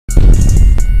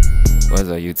What's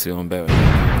up, YouTube? I'm back with you.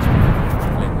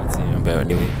 I'm back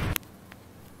with you.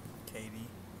 KD.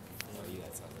 Oh, you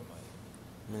gotta talk to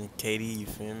Mike. KD, you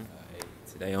feel me?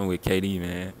 Today I'm with KD,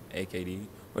 man. Hey, KD,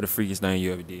 what the freakiest thing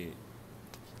you ever did?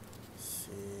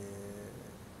 Shit.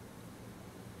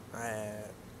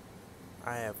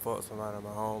 I had fucked somebody in my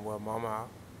homeboy mama house.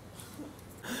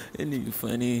 That nigga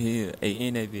funny here. Hey,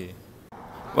 in that bit.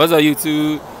 What's up,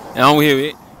 YouTube? And I'm here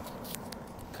with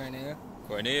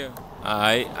Cornell.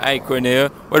 Alright, Cornell.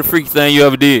 What the freakiest thing you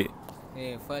ever did?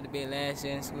 Yeah, fuck the bit last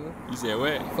year in school. You said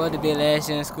what? Fuck the bit last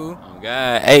year in school. Oh,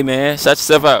 God. Hey, man, shout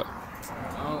yourself out.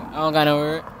 I don't got no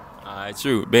word. Alright,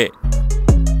 true. Bet.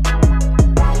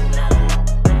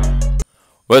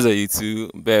 What's up,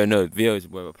 YouTube? I'm back with another video. It's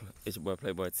your boy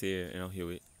Playboy Ted, and I'm here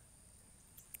with.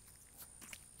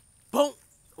 Boom!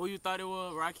 Who you thought it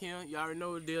was? Rakim. You already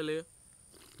know what the deal is.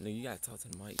 Nigga, you gotta talk to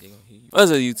the mic. They gonna hear you. What's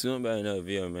up, YouTube? I'm back with another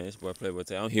video, man. It's your boy Playboy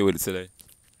Ted. I'm here with it today.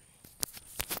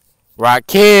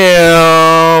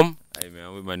 Rakim! Hey, man,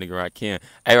 I'm with my nigga Rakim.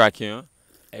 Hey, Rakim.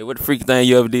 Hey, what the freaky thing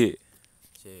you ever did?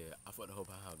 Shit, I fucked the whole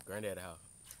house. Granddaddy house.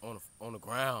 On the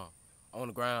ground. On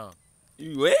the ground.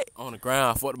 You what? On the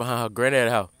ground. I fucked behind her granddaddy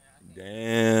house.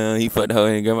 Damn, he fucked the hoe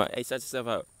in grandma. Hey, shut yourself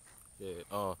out.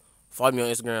 Yeah, follow me on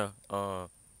Instagram.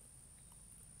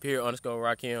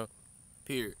 _Rakim.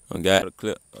 Period. I got a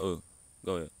clip. Oh,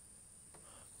 go ahead.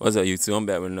 What's up, YouTube? I'm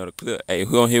back with another clip. Hey,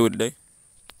 who on here with today?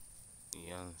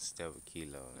 Young Steph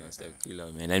Kilo. Young Steph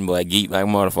Kilo, man. That boy geek like a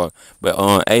motherfucker.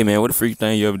 But hey, man, what the freaky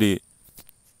thing you ever did?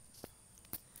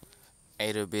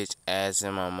 Ate a bitch ass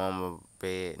in my mama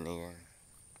bed, nigga.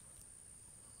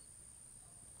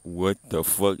 What the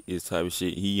fuck is type of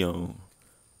shit he on?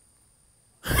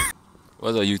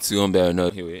 What's up, YouTube? I'm back with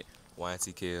another here with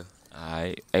YTK.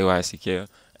 Alright, AYCK.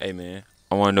 Hey, man,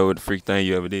 I want to know what the freak thing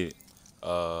you ever did.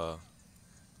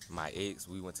 My ex,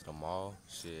 we went to the mall.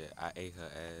 Shit, I ate her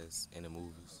ass in the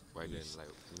movies. Right there, like,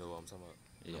 you know what I'm talking about?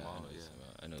 Yeah, the mall,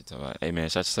 I know what you're talking about. Hey, man,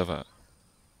 shut yourself out.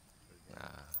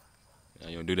 Nah,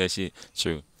 you don't do that shit?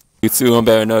 True. YouTube, I'm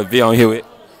back with another video on here with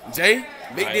Jay,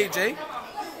 Big Dick Jay.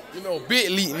 You know, big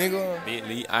elite, nigga. Big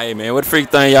Lee. Hey, man, what the freak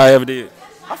thing y'all ever did?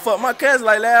 I fucked my cousin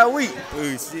like last week.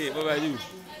 Oh, shit. What about you?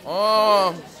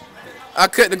 I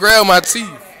cut the grass with my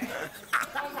teeth.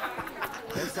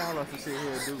 That sound like some shit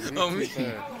he'll do. On me.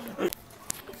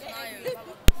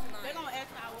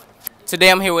 Today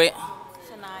I'm here with.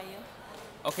 Shania.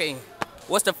 Okay,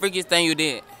 what's the freakiest thing you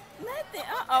did? Nothing.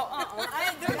 I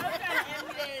ain't doing that.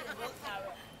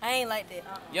 I ain't like that.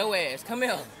 Yo ass, come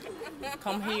here.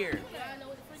 Come here.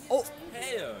 Oh,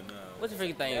 Hell no. what's the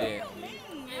freaky thing you did?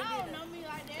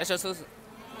 That's your sister.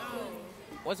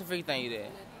 What's the freaky thing you did?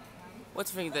 What's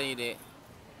the freaky thing you did?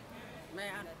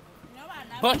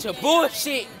 Bunch of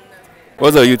bullshit.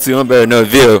 What's up, YouTube? I'm back with another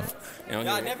video.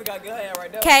 Y'all never got good hair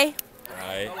right there. Okay.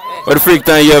 Alright. What the freak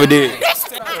thing you ever did?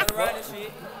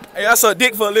 Hey, I suck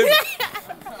dick for a living.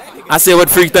 I said, what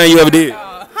the freak thing you ever did?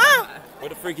 Huh? What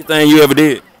the freaky thing you ever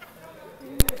did?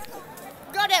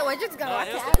 Go that way. Just go.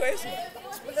 That's the question.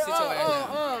 Sit your ass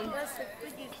down.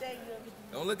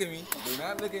 Don't look at me. Do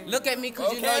not look at me. Look at me,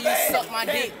 cause you know you suck my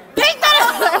dick. Pick that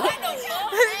up.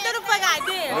 Get the fuck out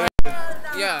there.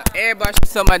 Yeah, everybody should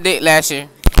suck my dick last year.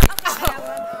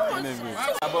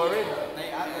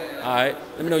 Alright,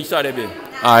 let me know you saw that bit.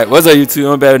 Alright, what's up,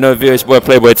 YouTube? I'm back with another video. It's your boy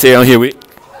Playboy Ted. I'm here with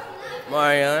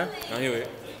Marion. I'm here with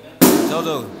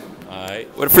Jojo.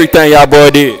 Alright. What the freak thing y'all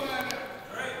boy did?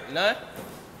 None?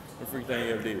 What freak thing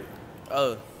you ever did?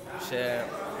 Oh, shit.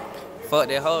 Fuck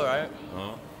that hoe, right?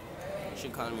 Uh-huh. She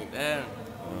calling me bad.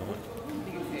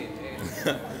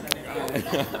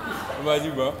 What about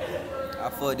you, bro? I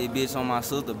fucked this bitch on my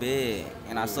sister's bed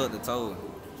and I sucked the toe.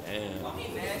 Damn.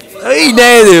 He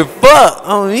nasty fuck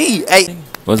on me. Hey.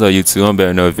 What's up, YouTube? I'm back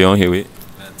with another video. I'm here with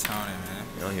Tony, man.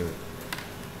 I'm here with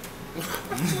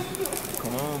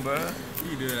Come on, bro.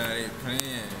 You do that ain't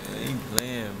playing. I ain't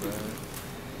playing, bro.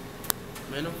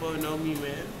 Man, them folks know me,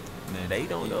 man. Man, they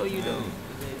don't know you, though.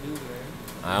 They do, man.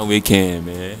 I'm with Ken,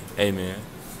 man. Hey, man.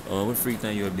 What freak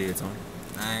thing you ever did, Tony?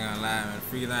 I ain't gonna lie, man. The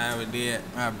freaky thing I ever did,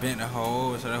 I bent the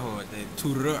hoe, so that hoe, they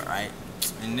tooted up, right?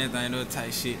 And that thing, no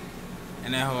tight shit.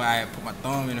 And that hoe, I put my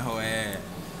thumb in the whole ass.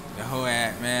 The whole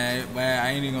ass, man. But I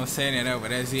ain't even gonna say that up,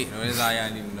 but that's it, though. That's all y'all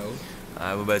need to know.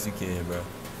 Alright, what about you, Ken, bro?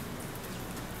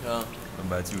 Huh? What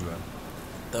about you, bro?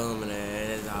 Thumb in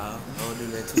there, that's all. Don't do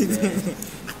that too bad.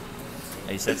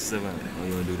 Hey, shut yourself out. Oh,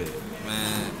 you wanna do that?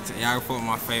 Man, y'all can fuck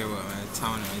my favorite, man.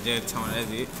 Tony, man. Just Tony, that's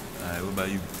it. Alright, what about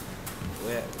you?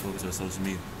 What? What was your social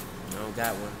media? I don't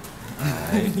got one.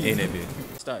 Alright, ain't that big.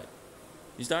 Start.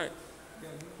 You start?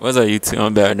 What's up, YouTube?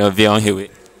 I'm back with another video. I'm here with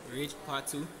Rich, part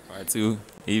 2. Part 2.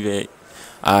 Yvette.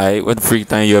 Alright, what the freak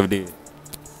thing you ever did?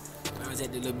 I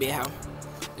little bit how.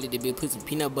 Let that bitch put some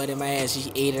peanut butter in my ass.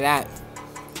 She ate it out.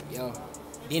 Yo.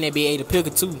 Then that bitch ate a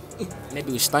pickle too. And that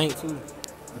bitch stink too.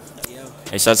 Yo.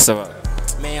 Hey, shut yourself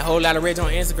up. Man, whole lot of rich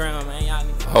on Instagram, man. Y'all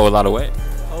niggas. Whole lot of what?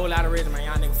 Whole lot of rich, man.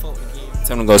 Y'all niggas fuck with me.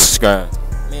 Tell them to go subscribe.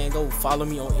 Man, go follow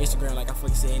me on Instagram like I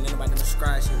fucking said. Ain't nothing about the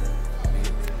subscribe shit.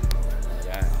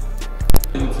 Yeah.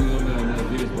 YouTube, I'm gonna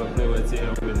do this, but play with it.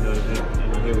 I'm gonna do it.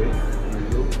 And I'm here with it.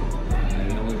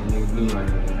 And I'm with the nigga blue right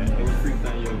now. Hey, what freak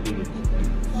thing you ever did?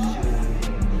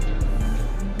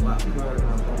 My brother,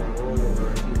 my phone rolled, bro.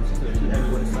 She asked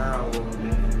what the sound was,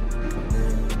 man.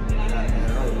 I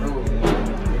don't know.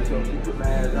 So she put my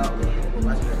ass out, bro.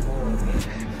 Watch that phone.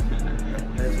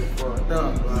 That's just fucked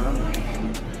up, bro.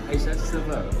 Hey, shut yourself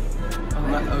up. Oh,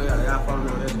 yeah, y'all follow me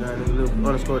on Instagram, little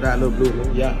underscore that little blue,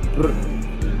 yeah.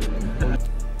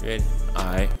 Ready?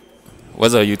 Alright.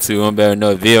 What's up, YouTube? I'm better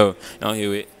know Ville. I'm here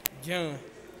with John.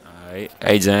 Alright.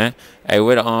 Hey, John. Hey,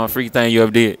 what the freak thing you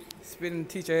ever did? Spitting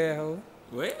teacher asshole.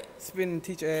 What? Spitting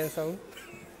teacher asshole.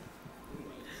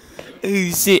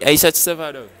 Ooh, shit. Hey, shut yourself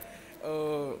out, though.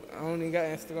 I don't even got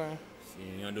Instagram. Shit,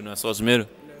 you don't do no social media?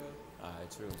 No. Alright,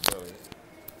 true. Go ahead.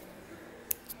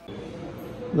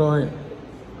 Go ahead.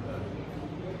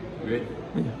 Ready?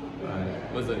 Yeah.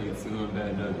 Alright. What's up, YouTube? I'm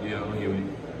better know Ville. I'm here with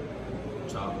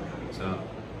Chop.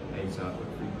 Hey, Chop. What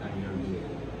freak thing you ever did?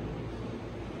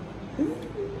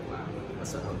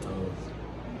 What's up, toes?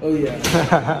 Oh, yeah. Yeah,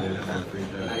 that's my freak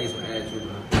thing. I used to add you,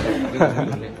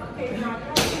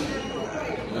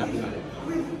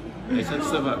 Hey, shut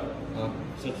yourself up.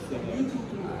 Shut yourself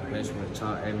up. Make sure to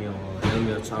Chop, add me on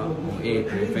Chop on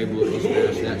everything, Facebook,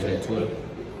 Instagram, Snapchat, Twitter.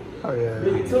 Oh, yeah.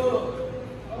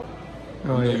 Go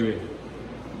You ahead. ready?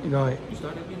 Go ahead. You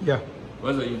started again? Yeah.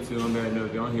 What's up, YouTube? I'm better know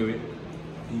if y'all hear it.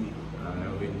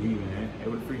 Alright, with you, man. Hey,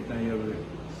 what the freak thing you ever did?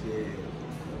 Shit.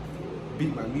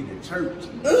 Beat my meat at church.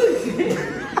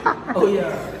 Oh,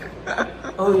 yeah.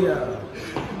 Oh, yeah.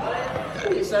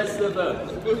 Shut yourself up.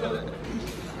 You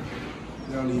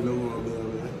don't need no more,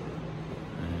 man.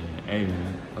 Hey,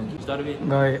 man. You started it?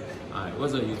 Go ahead. Alright,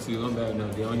 what's up, YouTube? I'm better know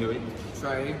if y'all hear it.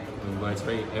 Trey. Everybody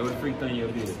straight. Hey, what the freak thing you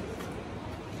ever did?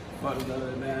 Fuck the girl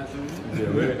in the bathroom. Yeah,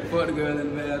 what? Fuck the girl in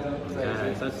the bathroom.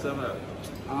 Alright, shut yourself up.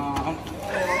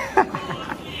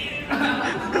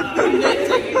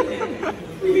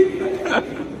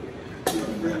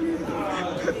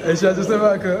 Hey, shut yourself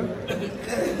out, cuz.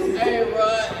 Hey, bro.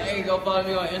 Hey, go follow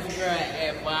me on Instagram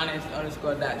at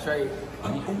 @finance_.trade.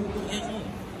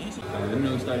 Let me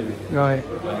know who started it. Go ahead.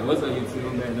 Alright, what's up, YouTube?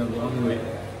 I'm better know if y'all hear it.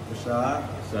 Rashad.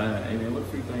 Hey, man, what the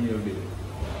freak thing you ever did?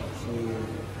 Shit.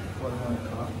 41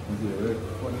 car. Yeah, what?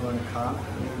 41 car.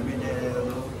 Been there,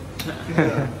 though.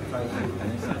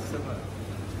 Hey, shut yourself up.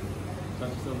 Shut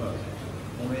yourself up.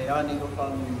 Man, y'all need to go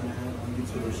follow me, man. On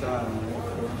YouTube, Rashad, man.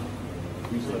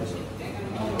 Appreciate it.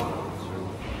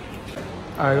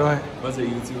 All right, go ahead. What's up,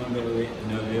 YouTube? I'm better with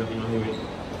another video. You know who it is?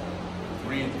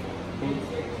 Randy.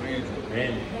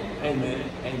 Hey, man.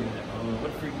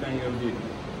 What freak thing you ever did?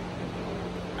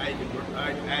 I ate the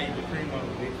cream off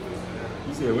the bitch.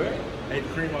 You said what? I ate the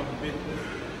cream off the bitch.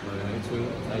 Alright, true.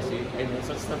 Nice shit. Hey, man,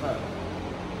 shut stuff out.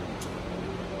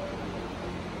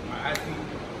 My IT.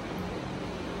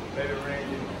 Baby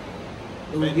Randy.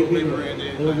 Baby Randy.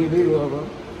 It'll get bigger, bro.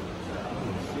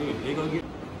 Shit, they gonna get.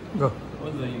 Go.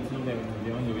 What's up, YouTube? They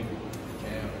on here with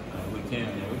Cam. With Cam,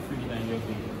 yeah. What freak thing you ever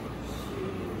did?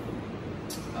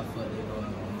 I fucked it on my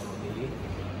bed.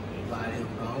 Body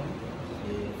was gone.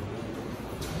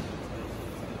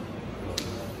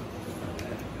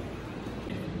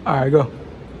 All right, go.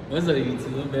 What's up,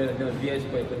 YouTube? I'm better know VH,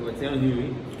 but what tell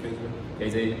you?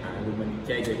 KJ,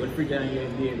 KJ, what freak thing you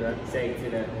ever did, bro? Say it to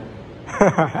that.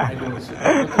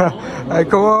 Hey,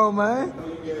 come on, man.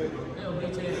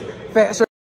 Fat shirt.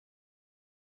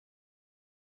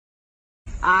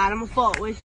 Alright, I'ma fuck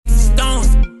with Stone.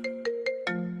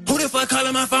 Who the fuck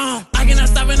calling my phone? I cannot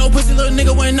stop at no pussy little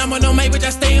nigga when I'm on no mate, bitch, I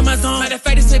stay in my zone. Matter of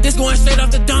fact, they said this going straight off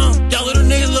the dome. Y'all little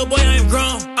niggas, little boy, I am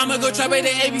grown. I'ma go trap at the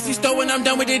ABC store when I'm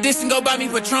done with this and go buy me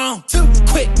Patron. Too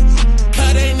quick.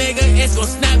 Cut a nigga, it's gon'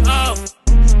 snap off.